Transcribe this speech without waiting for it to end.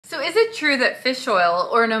So is it true that fish oil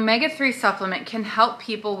or an omega-3 supplement can help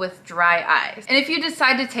people with dry eyes? And if you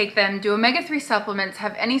decide to take them, do omega-3 supplements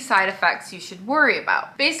have any side effects you should worry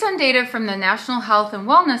about? Based on data from the National Health and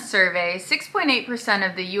Wellness Survey, 6.8%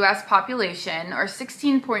 of the US population, or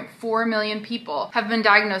 16.4 million people, have been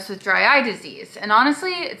diagnosed with dry eye disease. And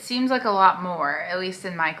honestly, it seems like a lot more, at least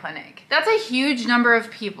in my clinic. That's a huge number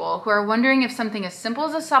of people who are wondering if something as simple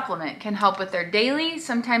as a supplement can help with their daily,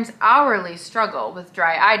 sometimes hourly struggle with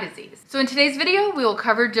dry eye disease. So in today's video, we will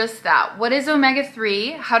cover just that. What is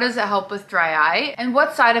omega-3? How does it help with dry eye? And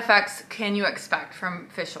what side effects can you expect from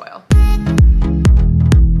fish oil?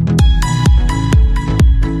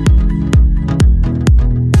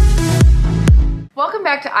 Welcome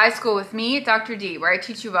back to iSchool with me, Dr. D, where I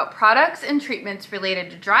teach you about products and treatments related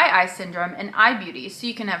to dry eye syndrome and eye beauty so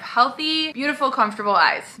you can have healthy, beautiful, comfortable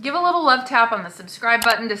eyes. Give a little love tap on the subscribe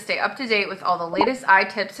button to stay up to date with all the latest eye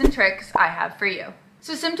tips and tricks I have for you.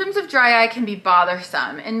 So symptoms of dry eye can be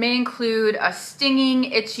bothersome and may include a stinging,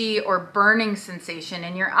 itchy, or burning sensation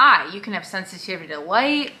in your eye. You can have sensitivity to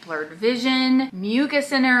light, blurred vision,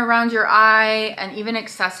 mucus in or around your eye, and even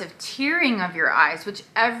excessive tearing of your eyes, which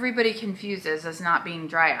everybody confuses as not being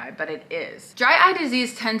dry eye, but it is. Dry eye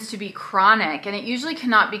disease tends to be chronic and it usually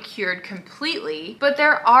cannot be cured completely, but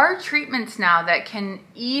there are treatments now that can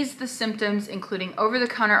ease the symptoms, including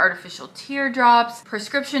over-the-counter artificial tear drops,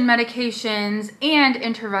 prescription medications, and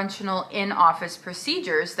interventional in-office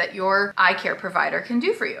procedures that your eye care provider can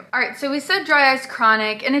do for you. All right, so we said dry eye is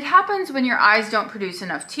chronic, and it happens when your eyes don't produce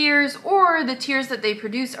enough tears, or the tears that they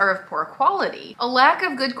produce are of poor quality. A lack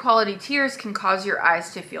of good quality tears can cause your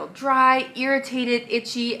eyes to feel dry, irritated,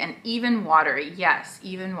 itchy, and even watery. Yes,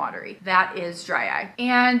 even watery. That is dry eye.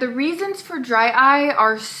 And the reasons for dry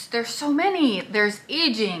eye there's so many. There's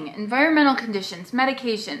aging, environmental conditions,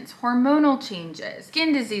 medications, hormonal changes,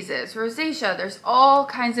 skin diseases, rosacea. There's all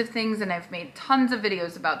kinds of things, and I've made tons of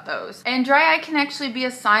videos about those. And dry eye can actually be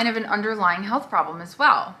a sign of an underlying health problem as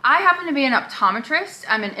well. I happen to be an optometrist.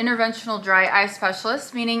 I'm an interventional dry eye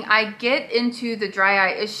specialist, meaning I get into the dry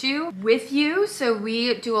eye issue with you. So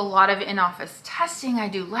we do a lot of in-office testing. I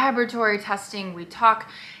do laboratory testing. We talk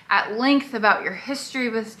at length about your history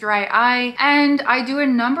with dry eye, and I do a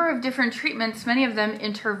number of different treatments, many of them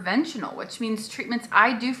interventional, which means treatments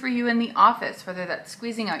I do for you in the office, whether that's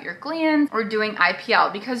squeezing out your glands or doing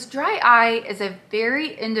IPL, because dry eye is a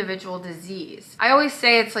very individual disease. I always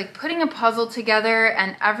say it's like putting a puzzle together,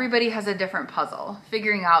 and everybody has a different puzzle,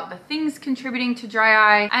 figuring out the things contributing to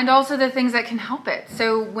dry eye and also the things that can help it.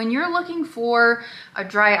 So when you're looking for a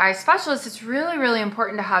dry eye specialist, it's really, really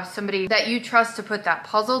important to have somebody that you trust to put that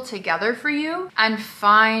puzzle together for you and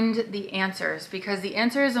find the answers, because the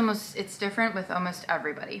answer is it's different with almost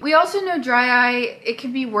everybody. We also know dry eye, it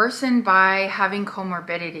can be worsened by having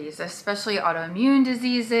comorbidities, especially autoimmune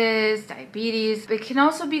diseases, diabetes. It can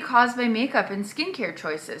also be caused by makeup and skincare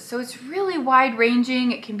choices. So it's really wide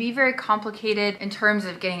ranging. It can be very complicated in terms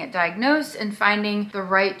of getting it diagnosed and finding the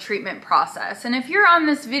right treatment process. And if you're on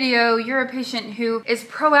this video, you're a patient who is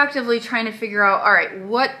proactively trying to figure out, all right,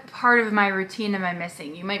 what part of my routine am I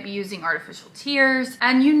missing? You might be using artificial tears,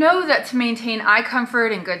 and you know that to maintain eye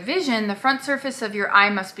comfort and good vision, the front surface of your eye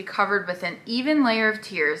must be covered with an even layer of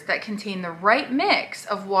tears that contain the right mix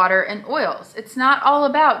of water and oils. It's not all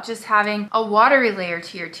about just having a watery layer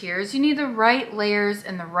to your tears. You need the right layers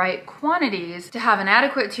and the right quantities to have an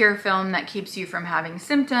adequate tear film that keeps you from having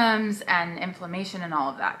symptoms and inflammation and all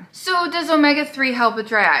of that. So does omega-3 help with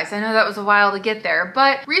dry eyes? I know that was a while to get there,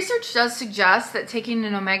 but research does suggest that taking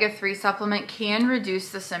an omega-3 supplement can reduce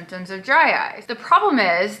the symptoms of dry eyes. The problem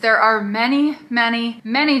is there are many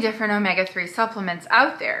different omega-3 supplements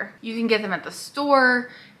out there. You can get them at the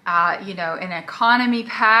store, an economy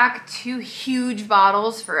pack, 2 huge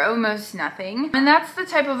bottles for almost nothing. And that's the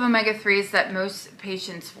type of omega-3s that most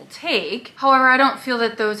patients will take. However, I don't feel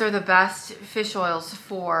that those are the best fish oils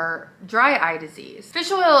for dry eye disease.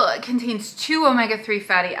 Fish oil contains 2 omega-3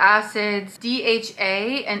 fatty acids,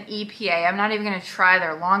 DHA and EPA. I'm not even gonna try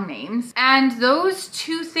their long names. And those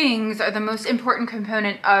 2 things are the most important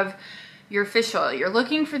component of your fish oil. You're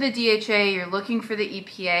looking for the DHA, you're looking for the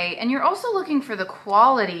EPA, and you're also looking for the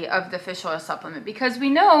quality of the fish oil supplement, because we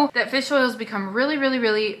know that fish oils become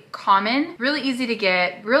really common, really easy to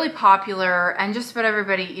get, really popular, and just about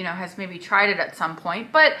everybody, has maybe tried it at some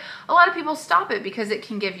point, but a lot of people stop it because it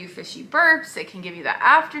can give you fishy burps, it can give you the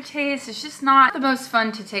aftertaste. It's just not the most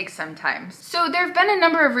fun to take sometimes. So there have been a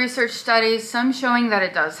number of research studies, some showing that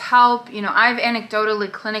it does help. I've anecdotally,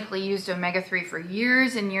 clinically used omega-3 for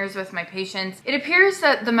years and years with my patients, patients. It appears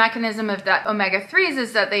that the mechanism of that omega-3s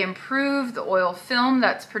is that they improve the oil film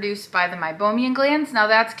that's produced by the meibomian glands. Now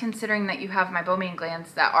that's considering that you have meibomian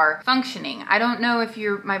glands that are functioning. I don't know if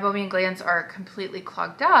your meibomian glands are completely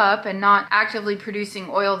clogged up and not actively producing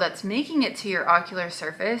oil that's making it to your ocular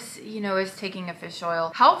surface. Is taking a fish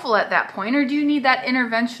oil helpful at that point, or do you need that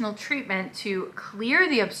interventional treatment to clear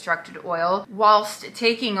the obstructed oil whilst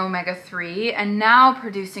taking omega-3 and now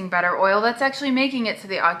producing better oil that's actually making it to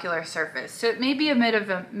the ocular surface? So it may be a bit of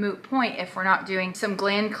a moot point if we're not doing some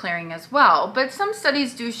gland clearing as well, but some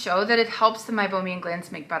studies do show that it helps the meibomian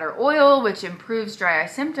glands make better oil, which improves dry eye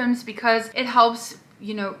symptoms because it helps,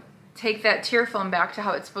 take that tear film back to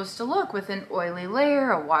how it's supposed to look with an oily layer,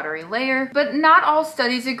 a watery layer. But not all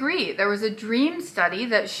studies agree. There was a DREAM study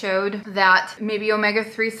that showed that maybe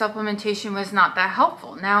omega-3 supplementation was not that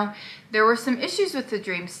helpful. Now, there were some issues with the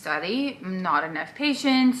DREAM study, not enough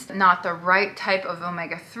patients, not the right type of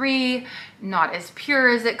omega-3, not as pure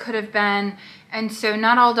as it could have been. And so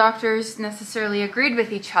not all doctors necessarily agreed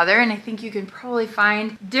with each other, and I think you can probably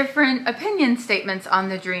find different opinion statements on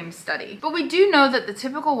the DREAM study. But we do know that the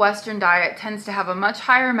typical Western diet tends to have a much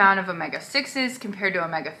higher amount of omega-6s compared to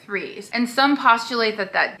omega-3s. And some postulate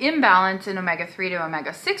that that imbalance in omega-3 to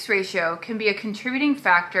omega-6 ratio can be a contributing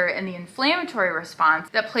factor in the inflammatory response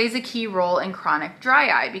that plays a key role in chronic dry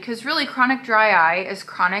eye, because really chronic dry eye is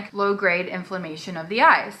chronic low-grade inflammation of the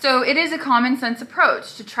eyes. So it is a common sense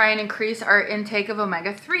approach to try and increase our intake of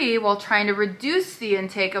omega-3 while trying to reduce the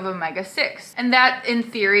intake of omega-6. And that, in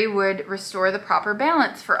theory, would restore the proper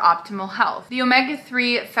balance for optimal health. The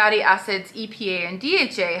omega-3 fatty acids EPA and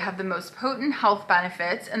DHA have the most potent health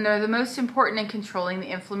benefits, and they're the most important in controlling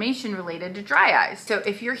the inflammation related to dry eyes. So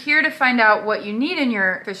if you're here to find out what you need in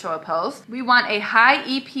your fish oil pills, we want a high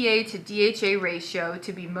EPA to DHA ratio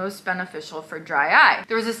to be most beneficial for dry eye.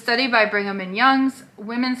 There was a study by Brigham and Young's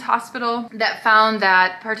Women's Hospital that found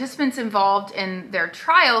that participants involved in their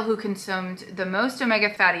trial who consumed the most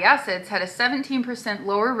omega fatty acids had a 17%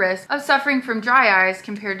 lower risk of suffering from dry eyes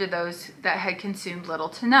compared to those that had consumed little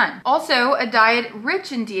to none. Also, a diet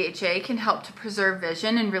rich in DHA can help to preserve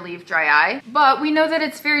vision and relieve dry eye, but we know that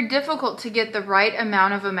it's very difficult to get the right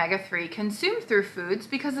amount of omega-3 consumed through foods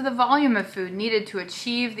because of the volume of food needed to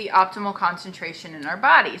achieve the optimal concentration in our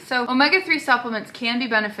body. So omega-3 supplements can be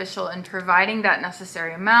beneficial in providing that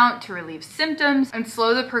necessary amount to relieve symptoms and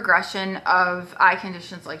slow the progression of eye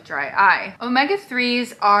conditions like dry eye.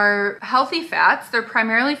 Omega-3s are healthy fats. They're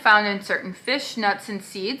primarily found in certain fish, nuts, and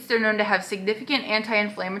seeds. They're known to have significant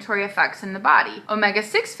anti-inflammatory effects in the body.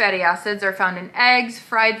 Omega-6 fatty acids are found in eggs,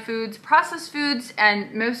 fried foods, processed foods,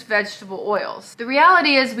 and most vegetable oils. The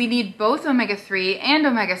reality is we need both omega-3 and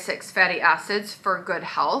omega-6 fatty acids for good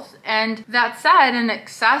health, and that said, an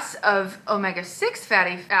excess of omega-6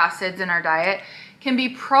 fatty acids in our diet can be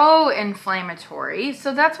pro-inflammatory,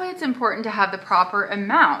 so that's why it's important to have the proper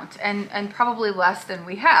amount and probably less than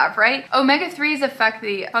we have, right? Omega-3s affect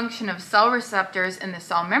the function of cell receptors in the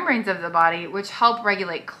cell membranes of the body, which help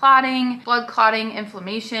regulate clotting, blood clotting,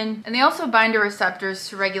 inflammation, and they also bind to receptors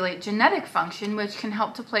to regulate genetic function, which can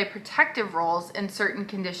help to play protective roles in certain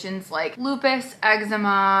conditions like lupus,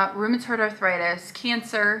 eczema, rheumatoid arthritis,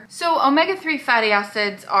 cancer. So omega-3 fatty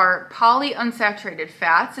acids are polyunsaturated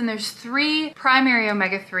fats, and there's three primary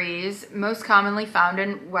omega-3s most commonly found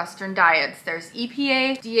in Western diets. There's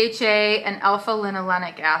EPA, DHA, and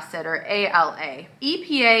alpha-linolenic acid, or ALA.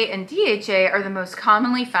 EPA and DHA are the most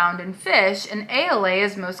commonly found in fish, and ALA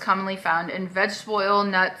is most commonly found in vegetable oil,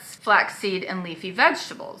 nuts, flaxseed, and leafy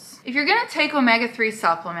vegetables. If you're going to take omega-3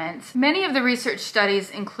 supplements, many of the research studies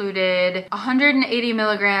included 180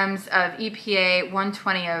 milligrams of EPA,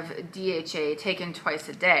 120 of DHA taken twice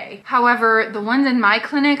a day. However, the ones in my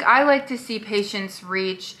clinic, I like to see patients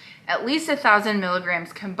reach at least 1,000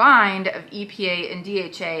 milligrams combined of EPA and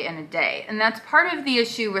DHA in a day. And that's part of the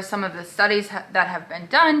issue with some of the studies that have been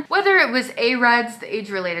done, whether it was AREDS, the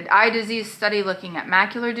age-related eye disease study looking at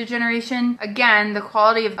macular degeneration. Again, the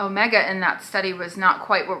quality of omega in that study was not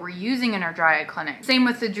quite what we're using in our dry eye clinic. Same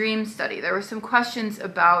with the DREAM study. There were some questions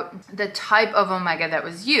about the type of omega that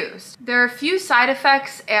was used. There are a few side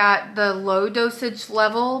effects at the low dosage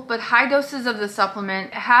level, but high doses of the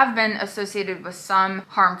supplement have been associated with some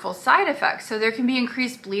harmful side effects. So there can be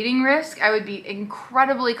increased bleeding risk. I would be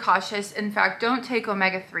incredibly cautious. In fact, don't take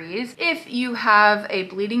omega-3s if you have a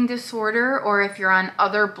bleeding disorder or if you're on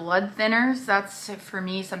other blood thinners. That's, for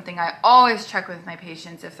me, something I always check with my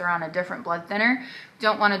patients if they're on a different blood thinner.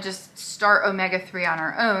 don't want to just start omega-3 on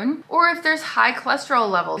our own, or if there's high cholesterol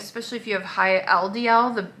levels, especially if you have high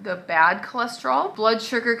LDL, the bad cholesterol, blood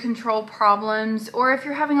sugar control problems, or if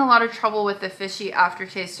you're having a lot of trouble with the fishy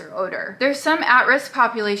aftertaste or odor. There's some at-risk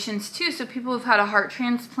populations too, so people who've had a heart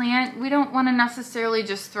transplant, we don't want to necessarily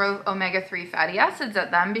just throw omega-3 fatty acids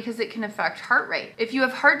at them because it can affect heart rate. If you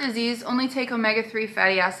have heart disease, only take omega-3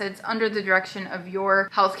 fatty acids under the direction of your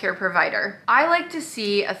healthcare provider. I like to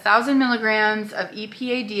see 1,000 milligrams of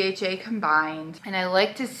EPA DHA combined, and I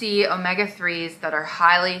like to see omega-3s that are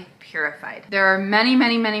highly purified. There are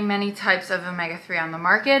many types of omega-3 on the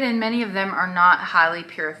market, and many of them are not highly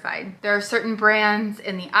purified. There are certain brands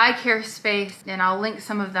in the eye care space, and I'll link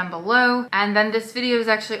some of them below. And then this video is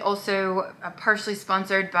actually also partially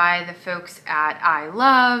sponsored by the folks at I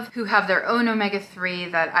Love, who have their own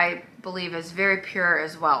omega-3 that I believe is very pure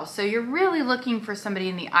as well. So you're really looking for somebody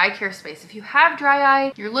in the eye care space. If you have dry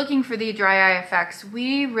eye, you're looking for the dry eye effects,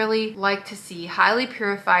 we really like to see highly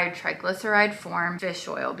purified triglyceride form fish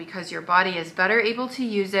oil because your body is better able to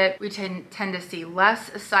use it. We tend to see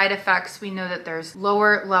less side effects. We know that there's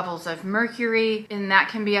lower levels of mercury, and that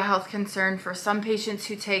can be a health concern for some patients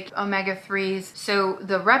who take omega-3s. So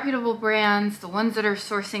the reputable brands, the ones that are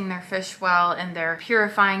sourcing their fish well and they're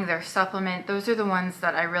purifying their supplement, those are the ones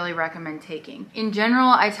that I really recommend taking. In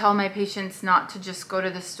general, I tell my patients not to just go to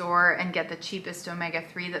the store and get the cheapest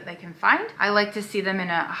omega-3 that they can find. I like to see them in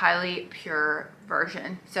a highly pure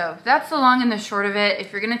version. So that's the long and the short of it.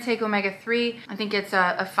 If you're going to take omega-3, I think it's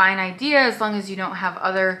a fine idea as long as you don't have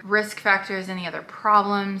other risk factors, any other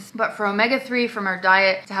problems. But for omega-3 from our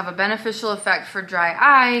diet to have a beneficial effect for dry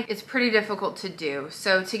eye, it's pretty difficult to do.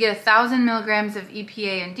 So to get 1,000 milligrams of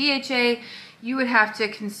EPA and DHA, you would have to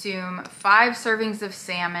consume 5 servings of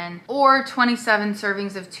salmon or 27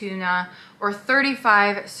 servings of tuna or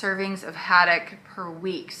 35 servings of haddock per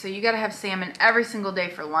week. So you gotta have salmon every single day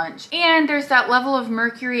for lunch. And there's that level of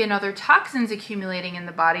mercury and other toxins accumulating in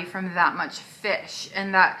the body from that much fish.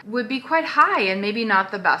 And that would be quite high and maybe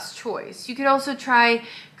not the best choice. You could also try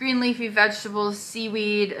green leafy vegetables,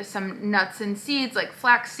 seaweed, some nuts and seeds like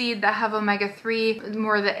flaxseed that have omega-3,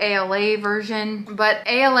 more the ALA version. But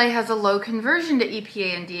ALA has a low conversion to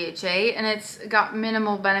EPA and DHA, and it's got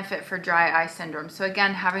minimal benefit for dry eye syndrome. So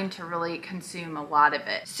again, having to really consume a lot of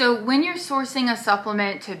it. So when you're sourcing a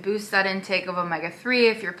supplement to boost that intake of omega-3,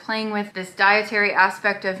 if you're playing with this dietary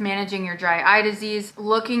aspect of managing your dry eye disease,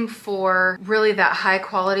 looking for really that high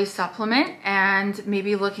quality supplement and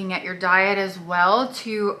maybe looking at your diet as well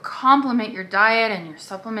to complement your diet and your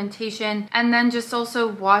supplementation, and then just also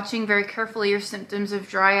watching very carefully your symptoms of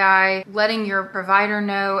dry eye, letting your provider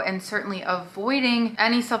know, and certainly avoiding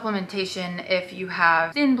any supplementation if you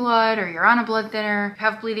have thin blood or you're on a blood thinner,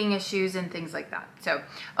 have bleeding issues and things like that. So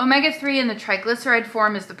omega-3 in the triglyceride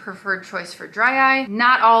form is the preferred choice for dry eye.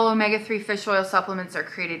 Not all omega-3 fish oil supplements are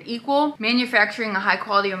created equal. Manufacturing a high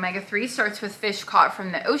quality omega-3 starts with fish caught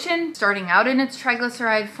from the ocean, starting out in its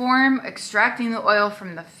triglyceride form, extracting the oil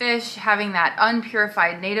from the fish, having that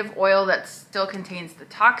unpurified native oil that still contains the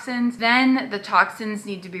toxins. Then the toxins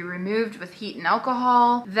need to be removed with heat and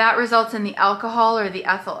alcohol. That results in the alcohol or the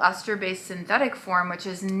ethyl ester based synthetic form, which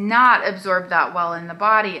is not absorbed that well in the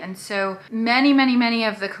body. And so many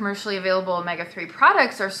of the commercially available omega-3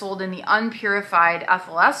 products are sold in the unpurified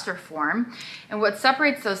ethyl ester form. And what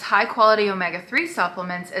separates those high quality omega-3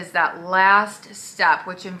 supplements is that last step,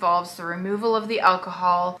 which involves the removal of the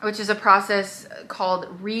alcohol, which is a process called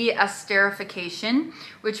re-esterification,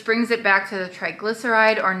 which brings it back to the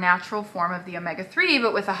triglyceride or natural form of the omega-3,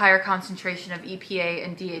 but with a higher concentration of EPA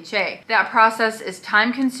and DHA. That process is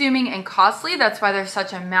time consuming and costly. That's why there's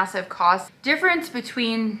such a massive cost difference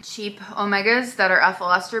between cheap omegas that are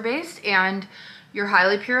ethyl ester based and your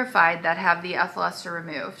highly purified that have the ethyl ester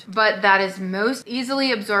removed. But that is most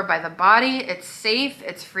easily absorbed by the body. It's safe,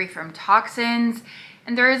 it's free from toxins,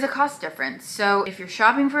 and there is a cost difference. So if you're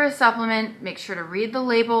shopping for a supplement, make sure to read the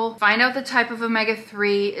label, find out the type of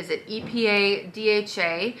omega-3. Is it EPA,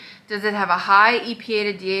 DHA? Does it have a high EPA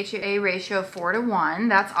to DHA ratio of 4:1?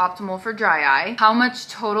 That's optimal for dry eye. How much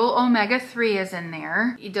total omega-3 is in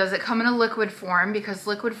there? Does it come in a liquid form? Because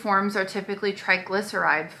liquid forms are typically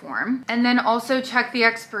triglyceride form. And then also check the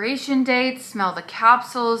expiration date, smell the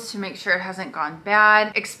capsules to make sure it hasn't gone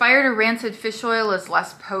bad. Expired or rancid fish oil is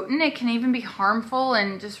less potent. It can even be harmful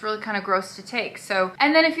uncomfortable and just really kind of gross to take. So,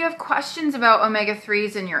 and then if you have questions about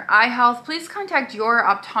omega-3s and your eye health, please contact your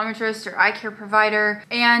optometrist or eye care provider,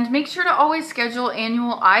 and make sure to always schedule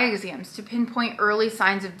annual eye exams to pinpoint early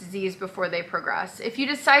signs of disease before they progress. If you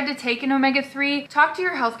decide to take an omega-3, talk to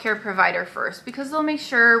your healthcare provider first, because they'll make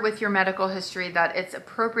sure with your medical history that it's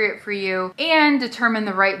appropriate for you and determine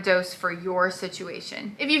the right dose for your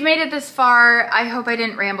situation. If you've made it this far, I hope I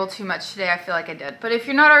didn't ramble too much today. I feel like I did. But if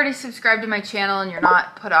you're not already subscribed to my channel and you're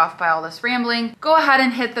not put off by all this rambling, go ahead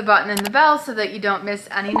and hit the button and the bell so that you don't miss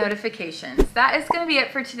any notifications. That is going to be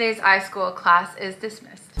it for today's iSchool. Class is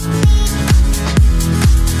dismissed.